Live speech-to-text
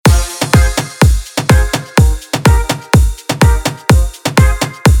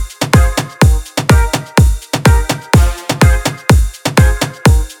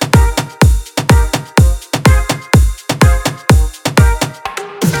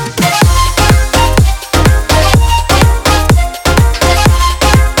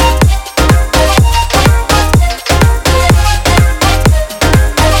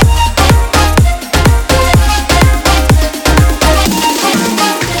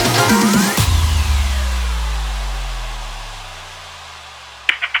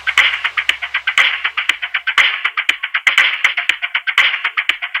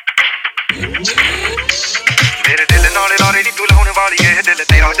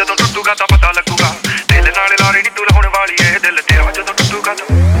ਜਦੋਂ ਟੁੱਟੂਗਾ ਤਾਂ ਪਤਾ ਲੱਗੂਗਾ। ਦਿਲ ਨਾਲ ਲਾਰੇ ਨੀ ਤੂੰ ਲਾਉਣ ਵਾਲੀ ਏ, ਦਿਲ ਤੇਰਾ ਜਦੋਂ ਟੁੱਟੂਗਾ ਤਾਂ।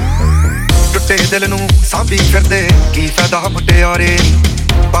 ਟੁੱਟੇ ਦਿਲ ਨੂੰ ਸਾਂਭੀ ਫਿਰਦੇ ਕੀ ਫਾਇਦਾ ਮੁਟਿਆਰੇ।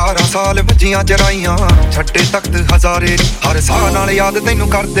 12 ਸਾਲ ਵੱਜੀਆਂ ਚਰਾਈਆਂ ਛੱਡੇ ਤਖਤ ਹਜ਼ਾਰੇ। ਹਰ ਸਾਹ ਨਾਲ ਯਾਦ ਤੈਨੂੰ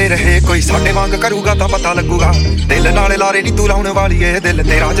ਕਰਦੇ ਰਹੇ, ਕੋਈ ਸਾਡੇ ਵਾਂਗ ਕਰੂਗਾ ਤਾਂ ਪਤਾ ਲੱਗੂਗਾ। ਦਿਲ ਨਾਲ ਲਾਰੇ ਨੀ ਤੂੰ ਲਾਉਣ ਵਾਲੀ ਏ, ਦਿਲ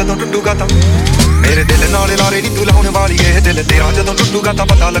ਤੇਰਾ ਜਦੋਂ ਟੁੱਟੂਗਾ ਤਾਂ। ਮੇਰੇ ਦਿਲ ਨਾਲ ਲਾਰੇ ਨੀ ਤੂੰ ਲਾਉਣ ਵਾਲੀ ਏ, ਦਿਲ ਤੇਰਾ ਜਦੋਂ ਟੁੱਟੂਗਾ ਤਾਂ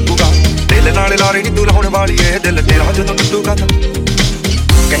ਪਤਾ ਲੱਗੂਗਾ। ਦਿਲ ਨਾਲ ਲਾਰੇ ਨੀ ਤੂੰ ਲਾਉਣ ਵਾਲੀ ਏ, ਦਿਲ ਤੇਰਾ ਜਦੋਂ ਟੁੱਟੂਗਾ ਤਾਂ।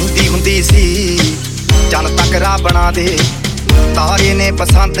 ਕਹਿੰਦੀ ਹੁੰਦੀ ਸੀ ਚੱਲ ਤੱਕ ਰਾਹ ਬਣਾ ਦੇ, ਤਾਰੇ ਨੇ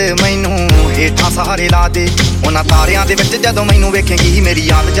ਪਸੰਦ ਮੈਨੂੰ ਹੇਠਾਂ ਸਹਾਰੇ ਲਾ ਦੇ। ਉਹਨਾਂ ਤਾਰਿਆਂ ਦੇ ਵਿੱਚ ਜਦੋਂ ਮੈਨੂੰ ਵੇਖੇਂਗੀ, ਮੇਰੀ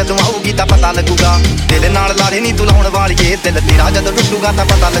ਯਾਦ ਜਦੋਂ ਆਊਗੀ ਤਾਂ ਪਤਾ ਲੱਗੂਗਾ। ਦਿਲ ਨਾਲ ਲਾਰੇ ਨੀ ਤੂੰ ਲਾਉਣ ਵਾਲੀਏ, ਦਿਲ ਤੇਰਾ ਜਦੋਂ ਟੁੱਟੂਗਾ ਤਾਂ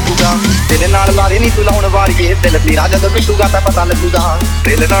ਪਤਾ ਲੱਗੂਗਾ। ਦਿਲ ਨਾਲ ਲਾਰੇ ਨੀ ਤੂੰ ਲਾਉਣ ਵਾਲੀਏ, ਦਿਲ ਤੇਰਾ ਜਦੋਂ ਟੁੱਟੂਗਾ ਤਾਂ ਪਤਾ ਲੱਗੂਗਾ।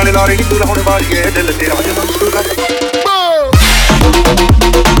 ਦਿਲ ਨਾਲ ਲਾਰੇ ਨੀ ਤੂੰ ਲਾਉਣ ਵਾਲੀਏ, ਦਿਲ ਤੇਰਾ ਜਦੋਂ ਟੁੱਟੂਗਾ ਤਾਂ।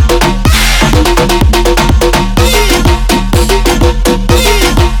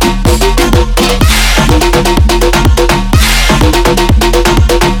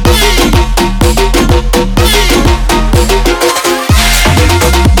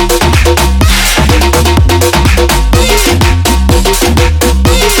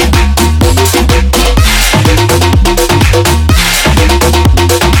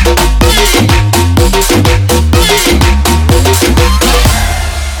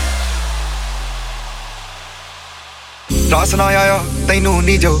 ਰਾਸ ਨਾ ਆਇਆ ਤੈਨੂੰ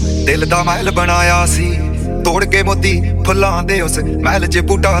ਨੀ ਜੋ ਦਿਲ ਦਾ ਮਹਿਲ ਬਣਾਇਆ ਸੀ, ਤੋੜ ਕੇ ਮੋਤੀ ਫੁੱਲਾਂ ਦੇ ਉਸ ਮਹਿਲ 'ਚ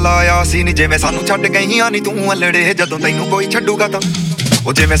ਬੂਟਾ ਲਾਇਆ ਸੀ। ਨੀ ਜਿਵੇਂ ਸਾਨੂੰ ਛੱਡ ਗਈਆਂ ਨੀ ਤੂੰ ਅਲੜੇ, ਜਦੋਂ ਤੈਨੂੰ ਕੋਈ ਛੱਡੂਗਾ ਤਾਂ।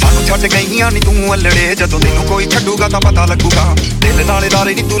 ਉਹ ਜਿਵੇਂ ਸਾਨੂੰ ਛੱਡ ਗਈਆਂ ਨੀ ਤੂੰ ਅਲੜੇ, ਜਦੋਂ ਤੈਨੂੰ ਕੋਈ ਛੱਡੂਗਾ ਤਾਂ ਪਤਾ ਲੱਗੂਗਾ। ਦਿਲ ਨਾਲ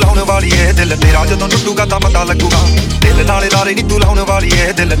ਲਾਰੇ ਨੀ ਤੂੰ ਲਾਉਣ ਵਾਲੀ ਏ, ਦਿਲ ਤੇਰਾ ਜਦੋਂ ਟੁੱਟੂਗਾ ਤਾਂ ਪਤਾ ਲੱਗੂਗਾ। ਦਿਲ ਨਾਲ ਲਾਰੇ ਨੀ ਤੂੰ ਲਾਉਣ ਵਾਲੀ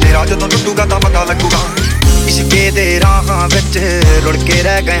ਏ, ਦਿਲ ਤੇਰਾ ਜਦੋਂ ਟੁੱਟੂਗਾ ਤਾਂ ਪਤਾ ਲੱਗੂਗਾ। ਇਸ਼ਕੇ ਦੇ ਰਾਹਾਂ ਵਿੱਚ ਰੁੜ ਕੇ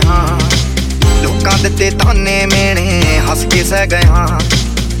ਰਹਿ ਗਏ ਹਾਂ, ਲੋਕਾਂ ਦਿੱਤੇ ਤਾਨੇ ਮੇਣੇ ਹੱਸ ਕੇ ਸਹਿ ਗਏ ਹਾਂ।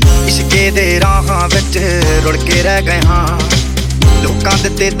 ਇਸ਼ਕੇ ਦੇ ਰਾਹਾਂ ਵਿੱਚ ਰੁੜ ਕੇ ਰਹਿ ਗਏ ਹਾਂ, ਲੋਕਾਂ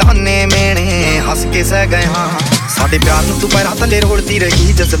ਦਿੱਤੇ ਤਾਨੇ ਮੇਣੇ ਹੱਸ ਕੇ ਸਹਿ ਗਏ ਹਾਂ। ਸਾਡੇ ਪਿਆਰ ਨੂੰ ਤੂੰ ਪੈਰਾਂ ਥੱਲੇ ਰੋੜਦੀ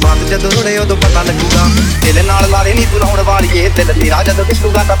ਰਹੀ, ਜਜ਼ਬਾਤ ਜਦੋਂ ਰੁੜੇ ਉਦੋਂ ਪਤਾ ਲੱਗੂਗਾ। ਦਿਲ ਨਾਲ ਲਾਰੇ ਨੀ ਤੂੰ ਲਾਉਣ ਵਾਲੀਏ, ਦਿਲ ਤੇਰਾ ਜਦੋਂ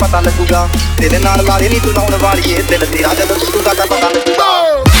ਟੁੱਟੂਗਾ ਤਾਂ ਪਤਾ ਲੱਗੂਗਾ। ਦਿਲ ਨਾਲ ਲਾਰੇ ਨੀ ਤੂੰ ਲਾਉਣ ਵਾਲੀਏ, ਦਿਲ ਤੇਰਾ ਜਦੋਂ ਟੁੱਟੂਗਾ ਤਾਂ ਪਤਾ ਲੱਗੂਗਾ।